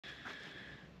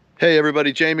Hey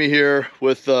everybody, Jamie here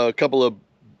with a couple of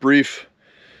brief,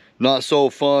 not so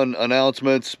fun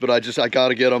announcements, but I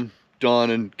gotta get them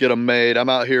done and get them made. I'm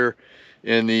out here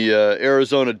in the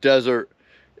Arizona desert,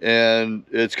 and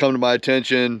it's come to my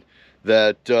attention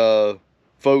that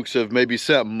folks have maybe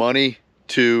sent money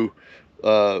to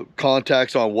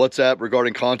contacts on WhatsApp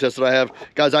regarding contests that I have.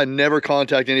 Guys, I never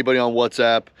contact anybody on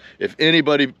WhatsApp. If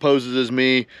anybody poses as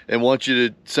me and wants you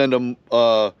to send them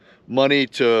money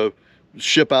to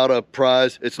ship out a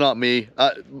prize, it's not me.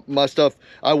 My stuff,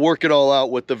 I work it all out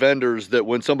with the vendors, that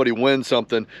when somebody wins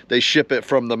something, they ship it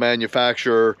from the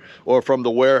manufacturer or from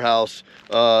the warehouse,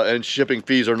 and shipping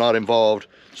fees are not involved.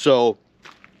 So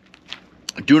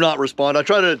do not respond. I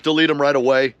try to delete them right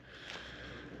away,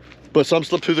 but some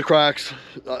slip through the cracks.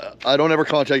 I don't ever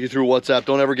contact you through WhatsApp.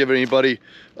 Don't ever give anybody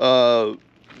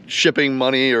shipping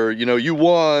money, or you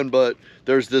won, but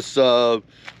there's this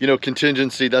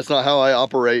contingency. That's not how I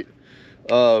operate.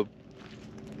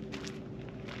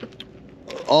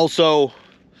 Also,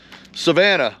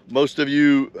 Savannah, most of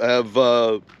you have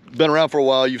been around for a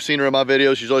while. You've seen her in my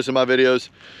videos. She's always in my videos.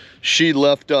 She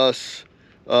left us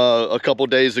a couple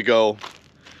days ago,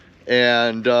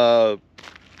 and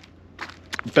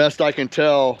best I can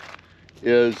tell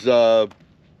is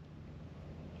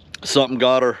something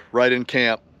got her right in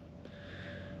camp.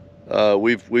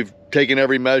 We've taken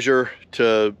every measure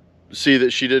to see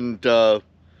that she didn't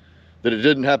that it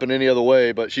didn't happen any other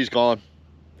way, but she's gone.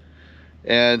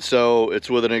 And so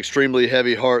it's with an extremely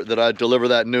heavy heart that I deliver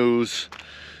that news.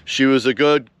 She was a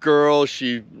good girl.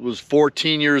 She was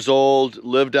 14 years old,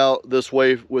 lived out this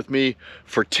way with me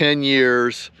for 10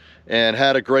 years, and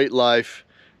had a great life,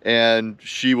 and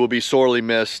she will be sorely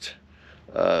missed.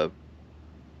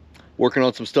 Working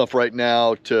on some stuff right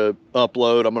now to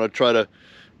upload. I'm gonna try to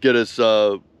get as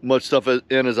much stuff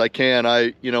in as I can.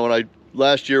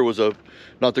 Last year was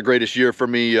not the greatest year for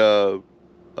me.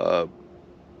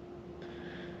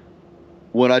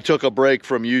 When I took a break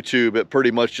from YouTube, it pretty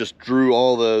much just drew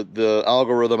all the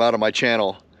algorithm out of my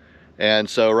channel. And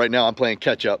so right now I'm playing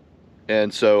catch up.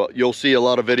 And so you'll see a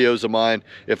lot of videos of mine.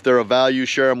 If they're of value,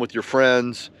 share them with your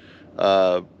friends.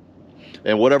 And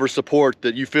whatever support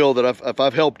that you feel that if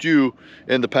I've helped you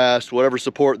in the past, whatever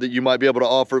support that you might be able to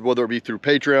offer, whether it be through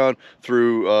Patreon,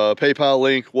 through PayPal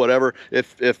link, whatever.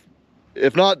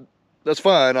 If not, that's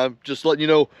fine. I'm just letting you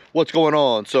know what's going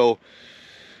on. So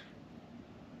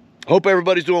hope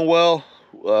everybody's doing well.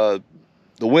 The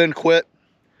wind quit,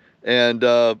 and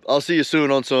I'll see you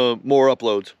soon on some more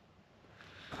uploads.